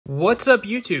What's up,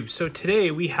 YouTube? So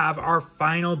today we have our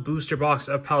final booster box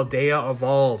of Paldea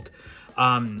Evolved.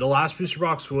 The last booster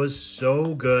box was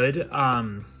so good,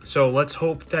 so let's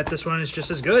hope that this one is just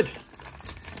as good.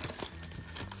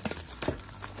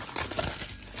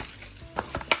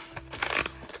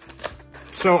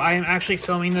 So I am actually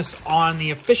filming this on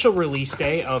the official release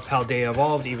day of Paldea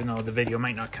Evolved, even though the video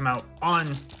might not come out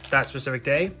on that specific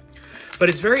day. But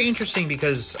it's very interesting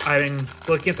because I've been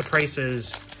looking at the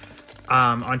prices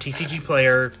on TCG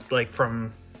Player, like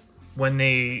from when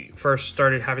they first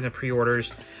started having the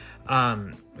pre-orders.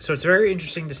 So it's very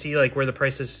interesting to see like where the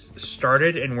prices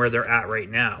started and where they're at right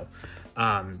now.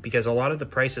 Because a lot of the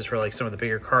prices for like some of the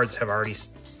bigger cards have already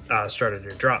started to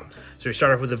drop. So we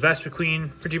start off with a Vespa Queen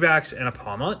for G-Backs and a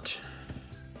Palmont.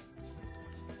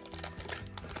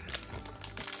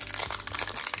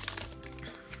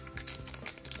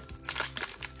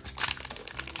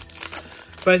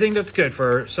 But I think that's good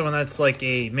for someone that's like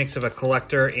a mix of a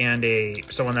collector and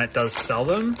someone that does sell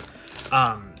them.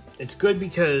 It's good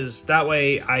because that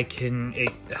way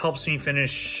it helps me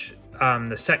finish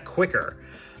the set quicker.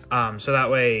 So that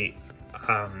way,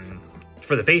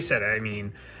 for the base set, I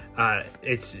mean,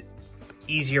 it's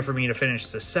easier for me to finish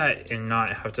the set and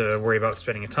not have to worry about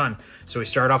spending a ton. So we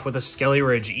start off with a Skelly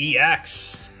Ridge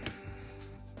EX.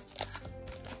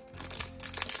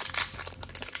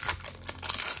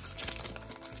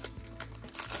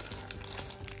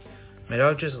 My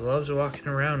dog just loves walking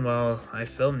around while I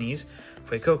film these.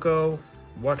 Fuecoco,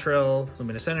 Watrel,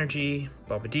 Luminous Energy,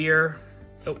 Bombardier,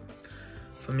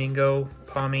 Flamingo,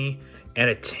 Palmy, and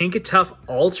a Tinkatuff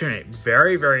alternate.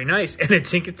 Very, very nice. And a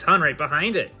Tinkaton right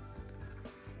behind it.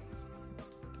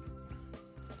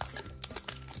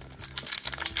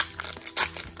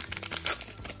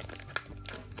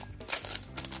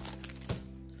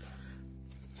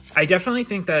 I definitely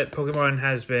think that Pokemon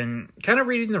has been kind of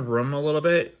reading the room a little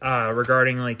bit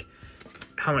regarding like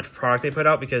how much product they put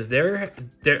out, because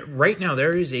right now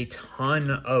there is a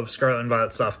ton of Scarlet and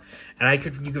Violet stuff, and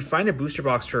you could find a booster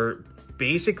box for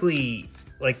basically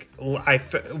like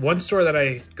one store that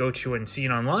I go to and see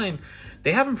it online,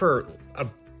 they have them for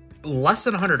less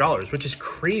than $100, which is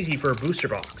crazy for a booster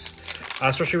box,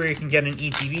 especially where you can get an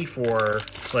ETB for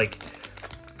like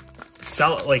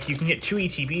you can get 2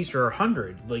 ETBs for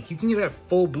 $100. Like you can get a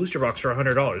full booster box for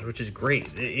 $100, which is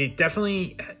great. It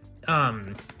definitely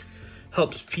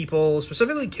helps people,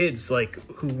 specifically kids, like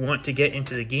who want to get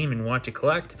into the game and want to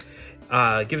collect.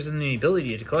 Gives them the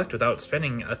ability to collect without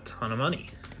spending a ton of money.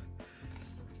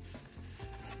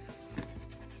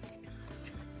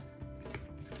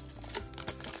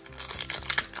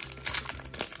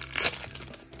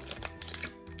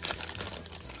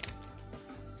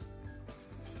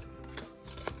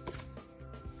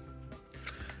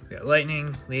 We got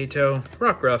Lightning, Leato,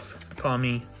 Rockruff,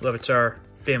 Palmy, Levitar,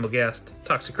 Bamblegast,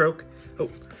 Toxicroak,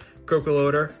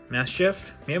 Crocoloader,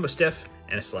 Mastiff, Mambostiff,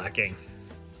 and a Slacking.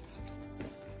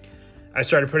 I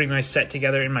started putting my set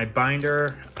together in my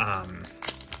binder,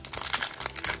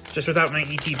 just without my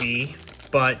ETB,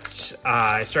 but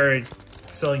I started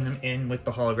filling them in with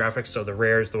the holographics, so the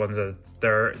rares, the ones that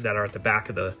are at the back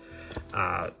of the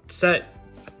set,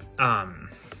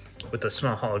 with the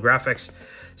small holographics.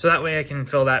 So that way I can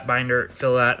fill that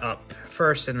up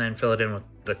first and then fill it in with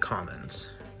the commons.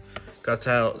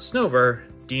 Gothitelle, Snover,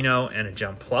 Dino, and a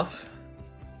Jumpluff.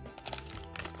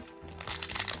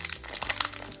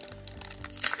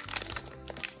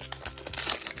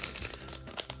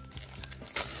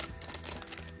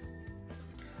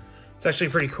 It's actually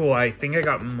pretty cool. I think I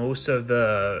got most of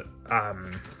those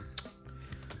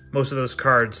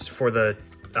cards for the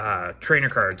trainer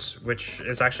cards, which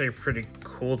is actually pretty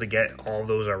cool to get all of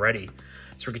those already.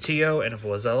 It's Ricatillo and a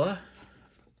Vlozella.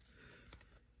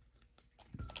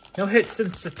 No hit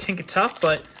since the Tinkatuff,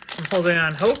 but I'm holding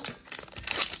on hope.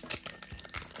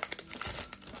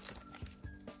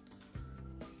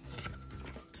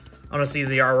 Honestly,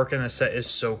 the artwork in this set is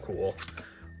so cool.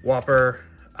 Whopper,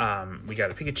 we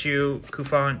got a Pikachu,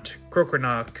 Cufant,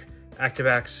 Croconaw,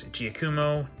 Activax,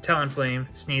 Giacomo, Talonflame,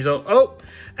 Sneasel,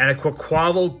 and a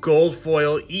Quaquaval Gold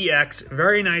Foil EX.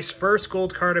 Very nice first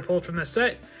gold card I pulled from the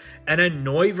set. And a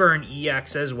Noivern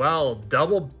EX as well.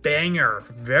 Double banger.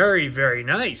 Very, very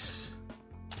nice.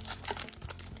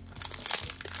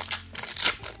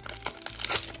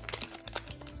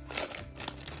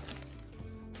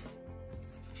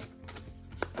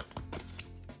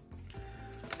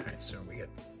 Alright, so we get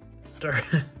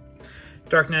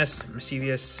Darkness,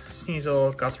 Mischievous,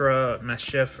 Sneasel, Gothra,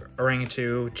 Mastiff,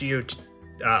 Orangutu,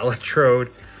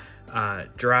 Electrode,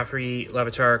 Giraffe,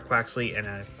 Levitar, Quaxley, and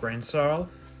a Grinsall.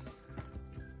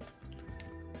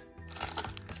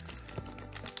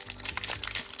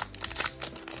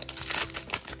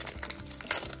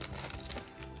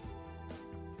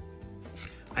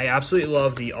 I absolutely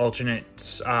love the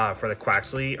alternates for the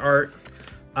Quaxley art.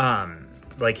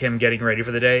 Like him getting ready for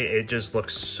the day, it just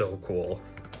looks so cool.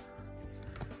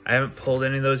 I haven't pulled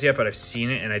any of those yet, but I've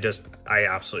seen it and I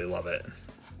absolutely love it.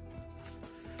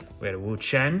 We had a Wu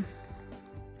Chen.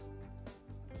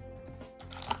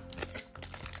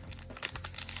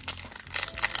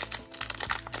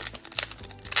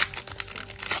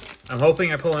 I'm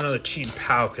hoping I pull another Cheat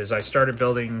Pow because I started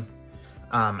building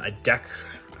a deck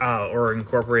or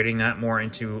incorporating that more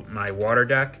into my water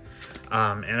deck.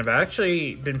 And I've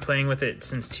actually been playing with it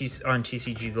since on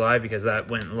TCG Live because that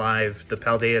went live. The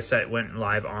Paldea set went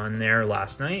live on there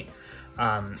last night.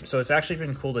 So it's actually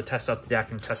been cool to test out the deck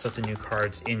and test out the new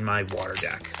cards in my water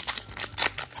deck.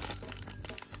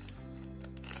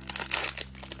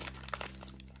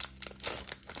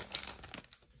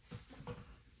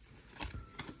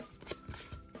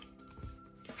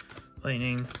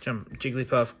 Lightning, Jump,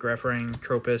 Jigglypuff, Grafring,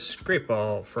 Tropus, Great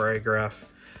Ball, Farigiraf,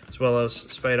 Swellows,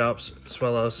 Spidops,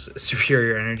 Swellows,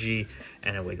 Superior Energy,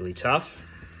 and a Wigglytuff.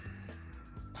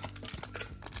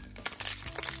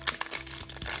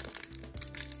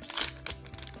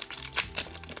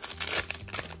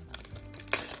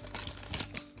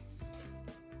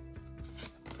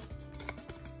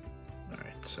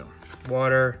 Alright, so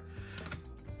Water,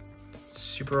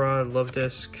 Super Rod, Love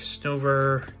Disc,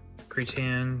 Snover,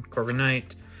 Cretan,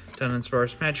 Corviknight,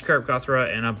 Dunsparce, Magikarp, Gothra,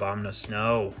 and Abominus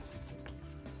Snow.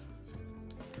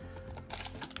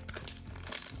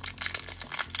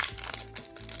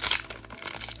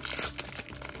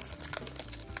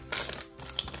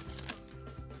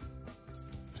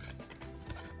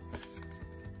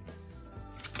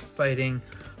 Fighting,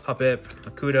 Hoppip,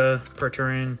 Makuta,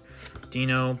 Percheron,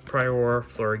 Dino, Prior,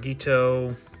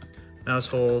 Florigito,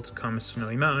 Mousehold, Comet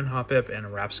Snowy Mountain, Hoppip, and a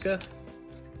Rapska.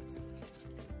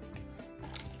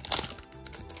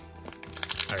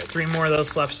 Alright, 3 more of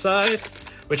those left side,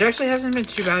 which actually hasn't been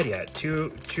too bad yet. Two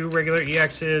regular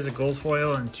EXs, a gold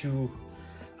foil, and 2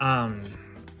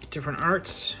 different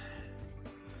arts.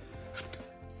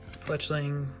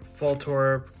 Fletchling,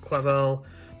 Voltorb, Clavel,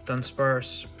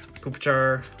 Dunsparce,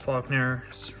 Poopchar, Faulkner,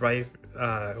 Survive,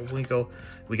 Winkle.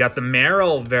 We got the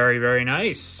Meryl, very, very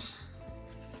nice.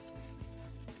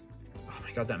 Oh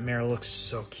my god, that Meryl looks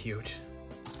so cute.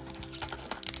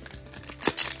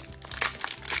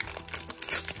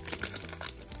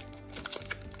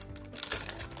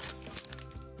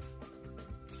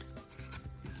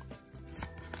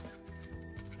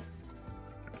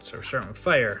 So we're starting with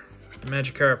Fire,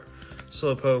 Magikarp,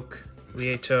 Slowpoke,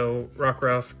 Lieto,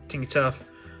 Rockruff, Tinkaton,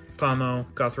 Pomo,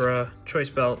 Gothra, Choice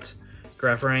Belt,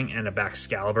 Grafring, and a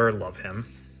Baxcalibur. Love him.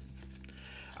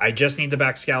 I just need the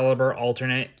Baxcalibur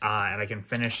alternate, and I can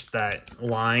finish that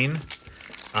line,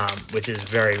 which is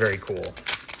very, very cool.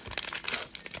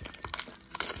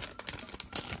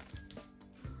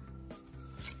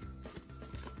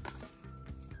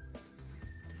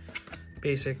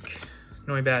 Basic,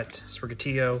 Noibat,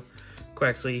 Sprigatito,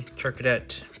 Quaxley,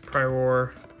 Charcadet,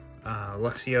 Prior,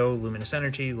 Luxio, Luminous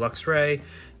Energy, Luxray,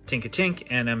 Tinkatink,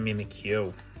 and a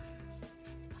Mimikyu.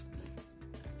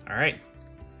 Alright.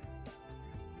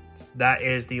 That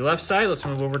is the left side. Let's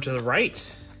move over to the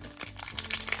right.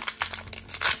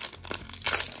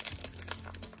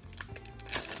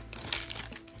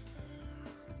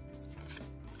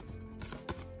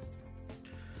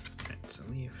 Alright, so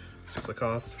leave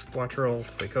Slickoth, Wattrel,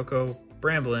 Fuecoco,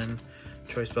 Bramblin,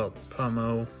 Choice Belt,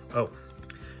 Pomo,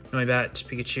 Noibat,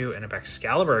 Pikachu, and a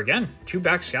Baxcalibur. Again, 2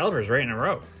 Baxcaliburs right in a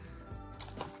row.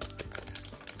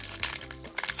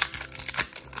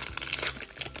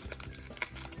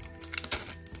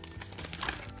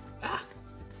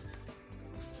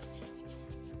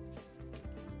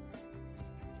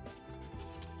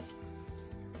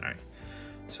 Alright,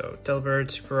 so Delibird,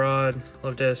 Super Rod,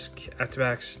 Love Disc,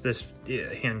 Activax, this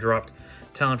hand dropped.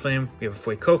 Talonflame, we have a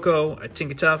Fuecoco, a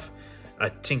Tinkaton,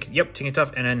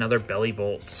 Tinkaton, and another Belly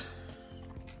Bolt.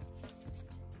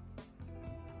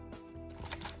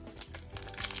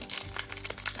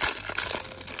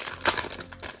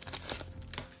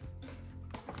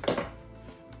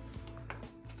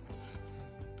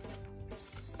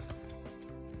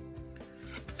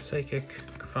 Psychic,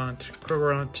 Cravant,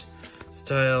 Krogorant,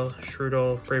 Style,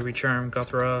 Shroodle, Bravery Charm,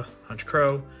 Gothra,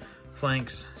 Honchkrow,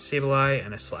 Flanks, Sableye,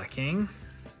 and a Slacking.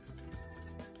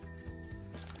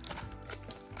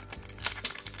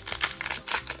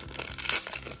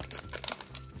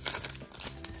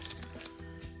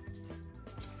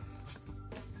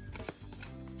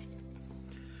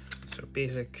 So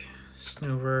basic,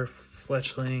 Snover,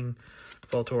 Fletchling,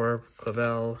 Voltorb,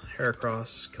 Clavel,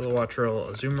 Heracross,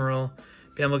 Kilowattrel, Azumarill,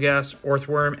 Bamblegast,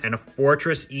 Orthworm, and a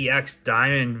Fortress EX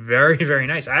Diamond. Very, very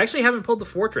nice. I actually haven't pulled the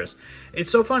Fortress.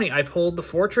 It's so funny. I pulled the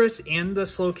Fortress and the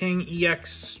Slowking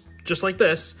EX just like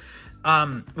this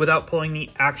without pulling the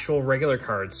actual regular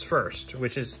cards first,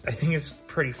 which is, I think, is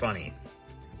pretty funny.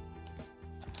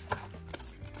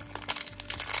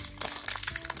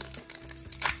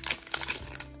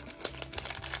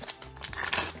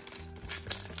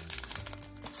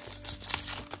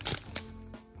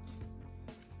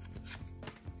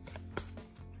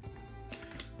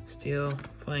 Steel,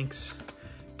 Flanks,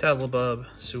 Tatlebub,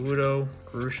 Suudo,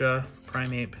 Grusha,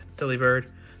 Primeape, Delibird,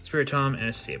 Spiritomb, and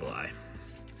a Sableye.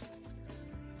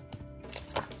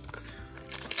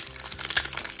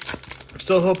 I'm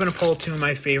still hoping to pull two of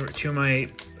my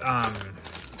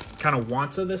kind of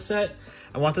wants of this set.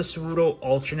 I want the Suudo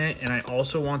alternate, and I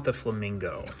also want the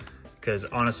Flamingo, because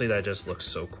honestly that just looks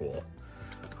so cool.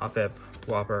 Hoppip,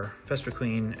 Whopper,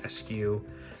 Vespiquen, SQ,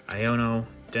 Iono,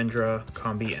 Dendra,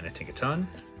 Combi, and a Tinkaton.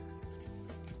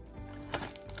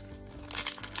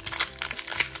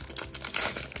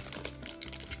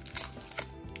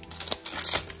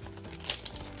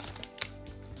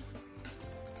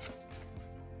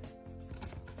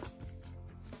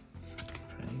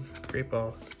 Great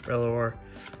Ball, Rellor,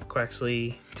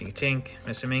 Quaxley, Tinkatink,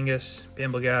 Missamingus,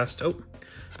 Bamblegast,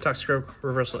 Toxicroak,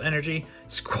 Reversal Energy,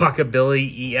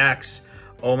 Squawkabilly EX.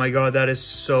 Oh my god, that is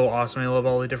so awesome. I love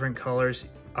all the different colors.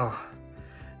 Oh,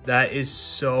 that is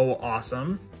so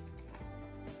awesome.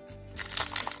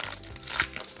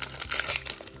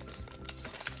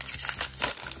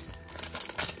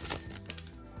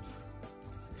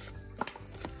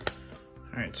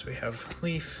 Alright, so we have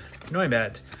Leaf,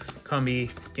 Noibat,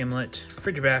 Combi, Gimlet,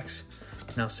 Frigibax,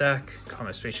 Nalsac,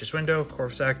 Comet Spacious Window,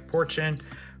 Corpsac, Porchin,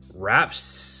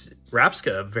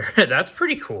 Rapska. That's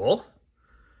pretty cool.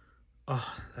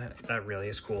 Oh, that really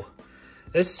is cool.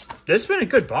 This has been a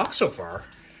good box so far.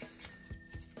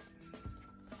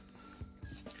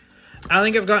 I don't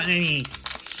think I've gotten any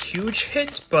huge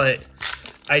hits, but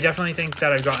I definitely think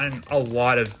that I've gotten a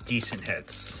lot of decent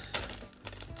hits.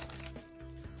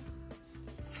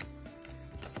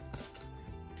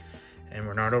 And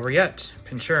we're not over yet.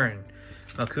 Pinchurin,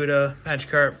 Malkuta,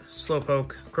 Magikarp,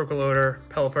 Slowpoke, Crocoloader,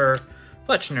 Pelipper,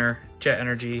 Fletchner, Jet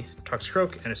Energy,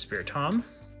 Toxicroak, and a Spiritomb.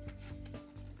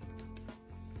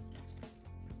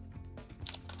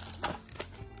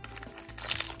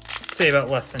 Say about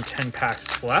less than 10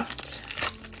 packs left.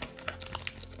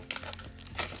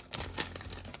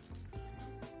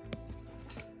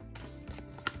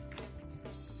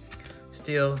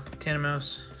 Steel,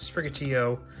 Tanomouse,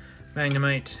 Sprigatito,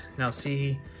 Magnemite,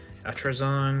 Nalsihi,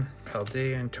 Atrazon,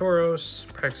 Paldea and Tauros,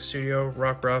 Practice Studio,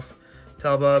 Rockruff,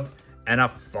 Talbub, and a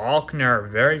Falkner.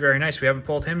 Very, very nice. We haven't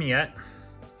pulled him yet.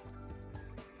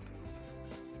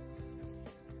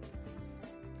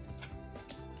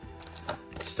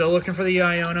 Still looking for the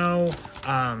Iono.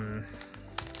 I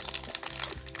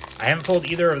haven't pulled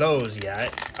either of those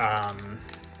yet.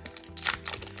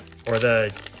 Or the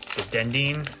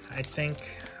Dendine, I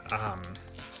think.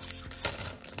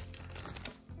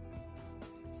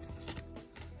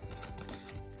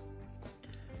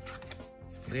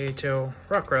 Leato,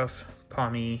 Rockruff,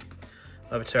 Palmy,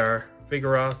 Levitar,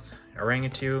 Vigoroth,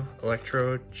 Orangatu,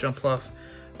 Electrode, Jumpluff,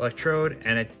 Electrode,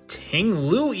 and a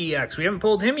Ting-Lu EX. We haven't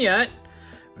pulled him yet.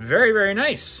 Very, very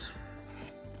nice.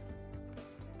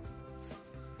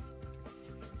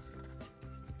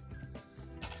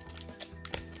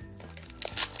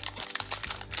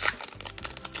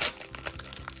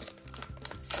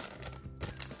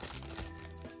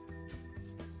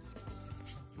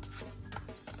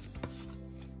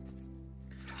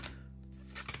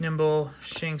 Nimble,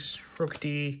 Shinx,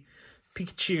 Rookidee,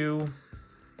 Pikachu,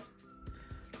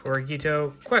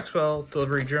 Origito, Quaxwell,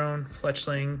 Delivery Drone,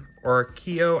 Fletchling,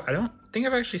 Orkio. I don't think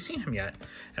I've actually seen him yet.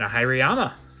 And a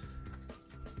Hirayama.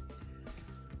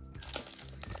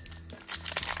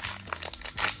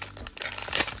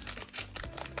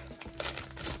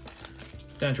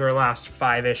 Down to our last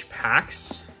 5-ish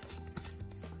packs.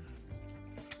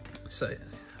 So,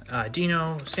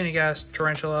 Dino, Sandygast,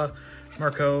 Tarantula,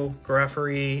 Marco,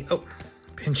 Garafari,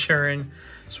 Pinchurin,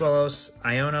 Swellos,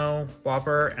 Iono,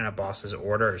 Whopper, and a Boss's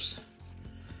Orders.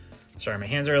 Sorry, my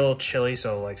hands are a little chilly,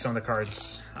 so like some of the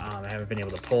cards I haven't been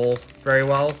able to pull very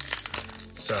well.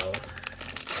 So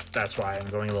that's why I'm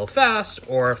going a little fast,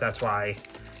 or if that's why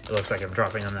it looks like I'm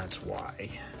dropping them, that's why.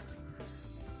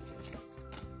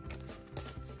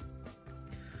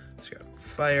 So we got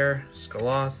Fire,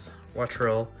 Skaloth,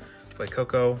 Wattrel,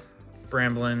 Fuecoco,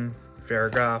 Bramblin,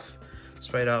 Farragoth,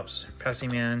 Spidops,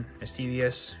 Passyman,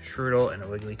 Mischievous, Shroodle, and a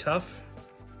Wigglytuff.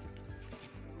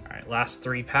 Alright, last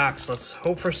 3 packs. Let's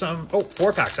hope for some, oh,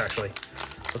 4 packs actually.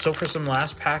 Let's hope for some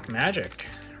last pack magic,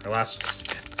 or last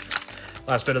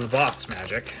bit of the box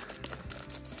magic.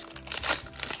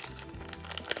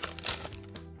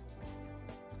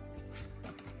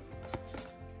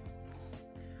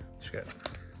 Just got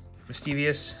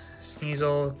Mischievous,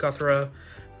 Sneasel, Gothra,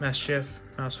 Mischief,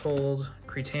 Mousehold,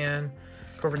 Cretan,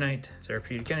 Corviknight,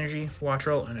 Therapeutic Energy,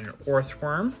 Wattrel, and an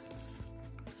Orthworm.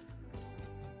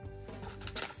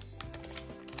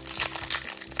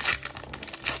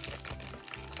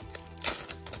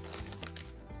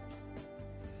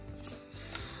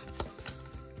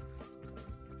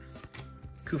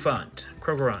 Kufant,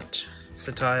 Krogerant,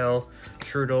 Satile,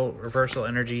 Strudel, Reversal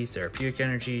Energy, Therapeutic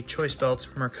Energy, Choice Belt,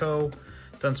 Murko,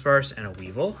 Dunsparce, and a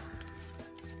Weevil.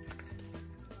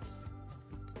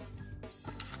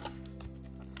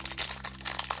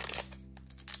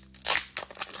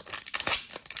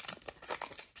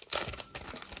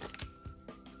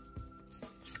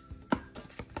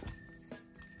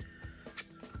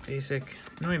 Basic,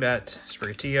 Noibat,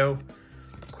 Sprigatito,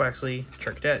 Quaxley,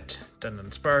 Charcadet,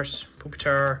 Dunsparce,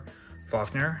 Pupitar,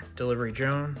 Faulkner, Delivery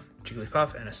Drone,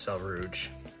 Jigglypuff, and a Celruge.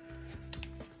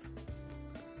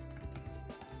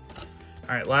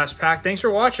 Alright, last pack. Thanks for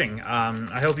watching.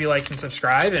 I hope you liked and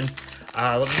subscribe, and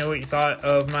let me know what you thought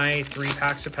of my 3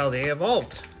 packs of Paldea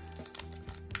Evolved.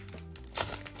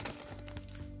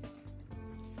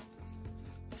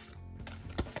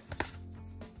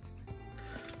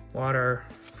 Water,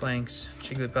 Flanks,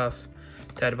 Jigglypuff,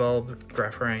 Tadbulb,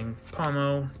 Grafrang,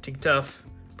 Palmo, Tigtuff,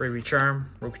 Bravery Charm,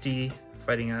 Rookity,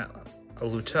 Fighting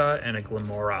Aluta, and a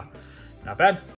Glimora. Not bad.